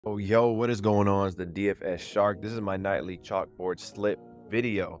Oh, yo, what is going on? It's the DFS Shark. This is my nightly chalkboard slip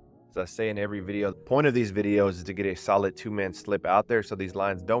video. As I say in every video, the point of these videos is to get a solid two-man slip out there so these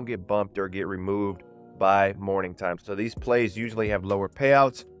lines don't get bumped or get removed by morning time. So these plays usually have lower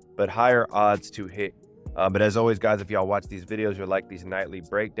payouts, but higher odds to hit. But as always, guys, if y'all watch these videos, you'll like these nightly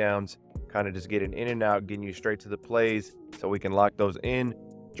breakdowns, kind of just getting in and out, getting you straight to the plays so we can lock those in.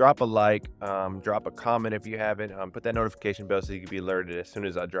 Drop a like, drop a comment if you haven't, put that notification bell so you can be alerted as soon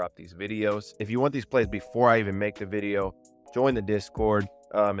as I drop these videos. If you want these plays before I even make the video, join the Discord,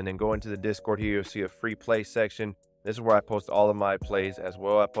 and then go into the Discord here. You'll see a free play section. This is where I post all of my plays as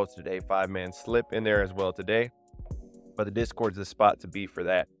well. I posted a 5-man slip in there as well today, but the Discord is the spot to be for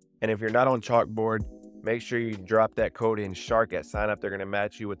that. And if you're not on Chalkboard, make sure you drop that code in SHARK at sign up. They're going to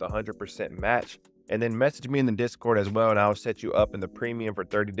match you with a 100% match. And then message me in the Discord as well, and I'll set you up in the premium for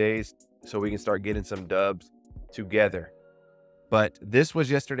 30 days so we can start getting some dubs together. But this was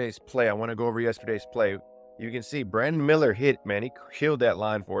yesterday's play. I want to go over yesterday's play. You can see Brandon Miller hit, man. He killed that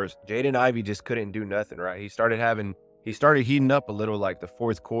line for us. Jaden Ivey just couldn't do nothing, right? He started heating up a little like the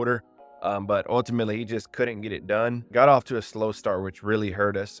fourth quarter, but ultimately he just couldn't get it done. Got off to a slow start, which really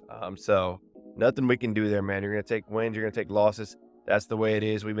hurt us. So nothing we can do there, man. You're going to take wins. You're going to take losses. That's the way it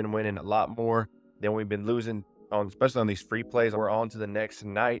is. We've been winning a lot more than we've been losing on, especially on these free plays. We're on to the next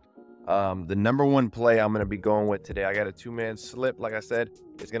night. The number one play I'm going to be going with today, I got a two-man slip. Like I said,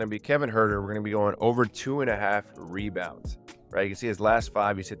 it's going to be Kevin Herter. We're going to be going over 2.5 rebounds, right? You can see his last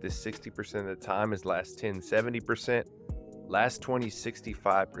 5, he's hit this 60% of the time. His last 10, 70%. Last 20,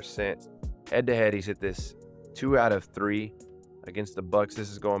 65%. Head-to-head, he's hit this 2 out of 3 against the Bucks. This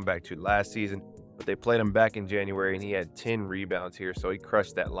is going back to last season, but they played him back in January, and he had 10 rebounds here, so he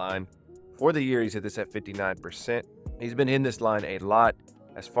crushed that line. For the year, he's hit this at 59%. He's been in this line a lot.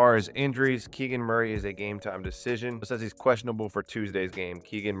 As far as injuries, Keegan Murray is a game-time decision. It says he's questionable for Tuesday's game.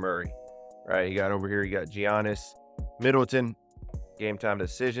 Keegan Murray, right? You got over here, you got Giannis, Middleton, game-time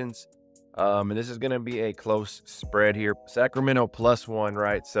decisions. And this is going to be a close spread here. Sacramento +1,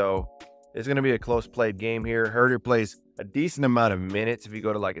 right? So it's going to be a close played game here. Herter plays a decent amount of minutes. If you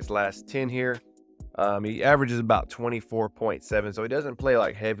go to like his last 10 here, he averages about 24.7. So he doesn't play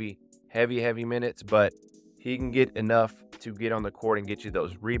like heavy minutes, but he can get enough to get on the court and get you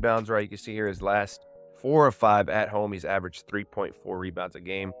those rebounds, right? You can see here his last 4 or 5 at home, he's averaged 3.4 rebounds a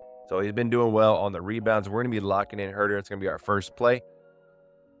game. So he's been doing well on the rebounds. We're going to be locking in Herter. It's going to be our first play.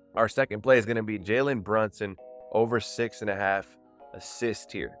 Our second play is going to be Jalen Brunson over 6.5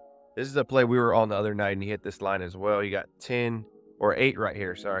 assists here. This is a play we were on the other night, and he hit this line as well. You got 10 or 8 right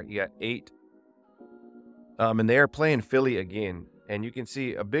here. Sorry, you got 8. And they are playing Philly again. And you can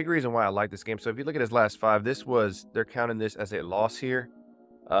see a big reason why I like this game. So if you look at his last 5, they're counting this as a loss here.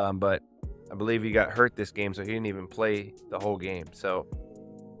 But I believe he got hurt this game, so he didn't even play the whole game. So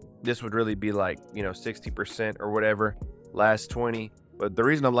this would really be like, 60% or whatever, last 20. But the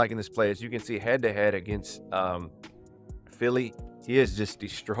reason I'm liking this play is you can see head-to-head against Philly, he has just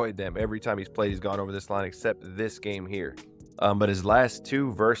destroyed them. Every time he's played, he's gone over this line except this game here. But his last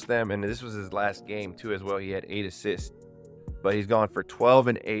 2 versus them, and this was his last game too as well, he had 8 assists. But he's gone for 12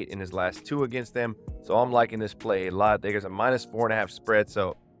 and 8 in his last 2 against them. So I'm liking this play a lot. There's a -4.5 spread,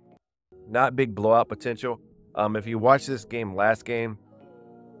 so not big blowout potential. If you watch this game last game,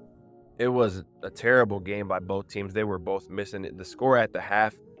 it was a terrible game by both teams. They were both missing it. The score at the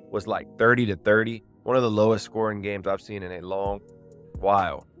half was like 30-30. One of the lowest scoring games I've seen in a long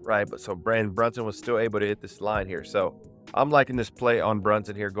while, right? But so Brandon Brunson was still able to hit this line here. So I'm liking this play on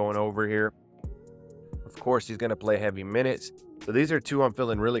Brunson here, going over here. Of course, he's going to play heavy minutes. So these are 2 I'm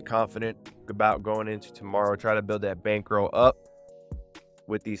feeling really confident about going into tomorrow. Try to build that bankroll up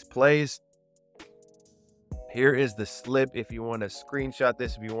with these plays. Here is the slip. If you want to screenshot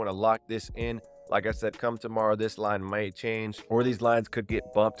this, if you want to lock this in, like I said, come tomorrow, this line may change, or these lines could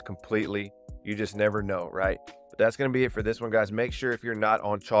get bumped completely. You just never know, right? But that's going to be it for this one, guys. Make sure if you're not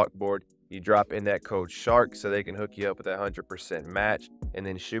on Chalkboard, you drop in that code SHARK so they can hook you up with that 100% match, and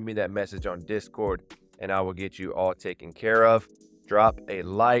then shoot me that message on Discord, and I will get you all taken care of. Drop a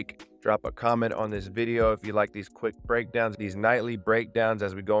like, drop a comment on this video if you like these quick breakdowns, these nightly breakdowns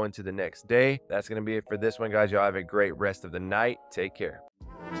as we go into the next day. That's going to be it for this one, guys. Y'all have a great rest of the night. Take care.